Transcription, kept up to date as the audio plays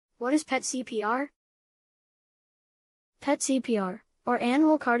What is PET CPR? PET CPR, or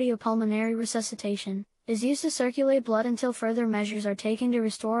annual cardiopulmonary resuscitation, is used to circulate blood until further measures are taken to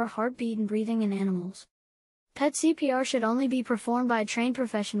restore heartbeat and breathing in animals. PET CPR should only be performed by trained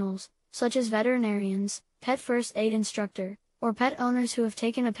professionals, such as veterinarians, pet first aid instructor, or pet owners who have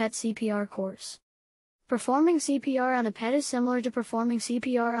taken a PET CPR course. Performing CPR on a pet is similar to performing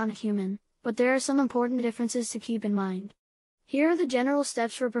CPR on a human, but there are some important differences to keep in mind. Here are the general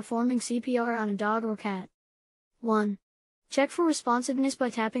steps for performing CPR on a dog or cat. 1. Check for responsiveness by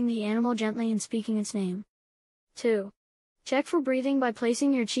tapping the animal gently and speaking its name. 2. Check for breathing by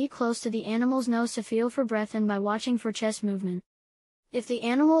placing your cheek close to the animal's nose to feel for breath and by watching for chest movement. If the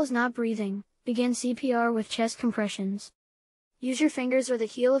animal is not breathing, begin CPR with chest compressions. Use your fingers or the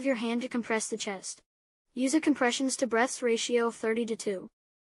heel of your hand to compress the chest. Use a compressions to breaths ratio of 30:2.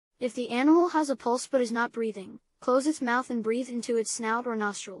 If the animal has a pulse but is not breathing, close its mouth and breathe into its snout or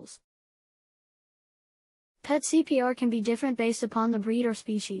nostrils. PET CPR can be different based upon the breed or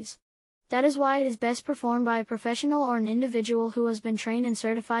species. That is why it is best performed by a professional or an individual who has been trained and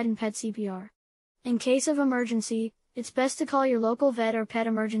certified in PET CPR. In case of emergency, it's best to call your local vet or pet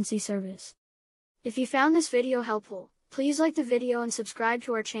emergency service. If you found this video helpful, please like the video and subscribe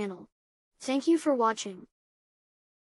to our channel. Thank you for watching.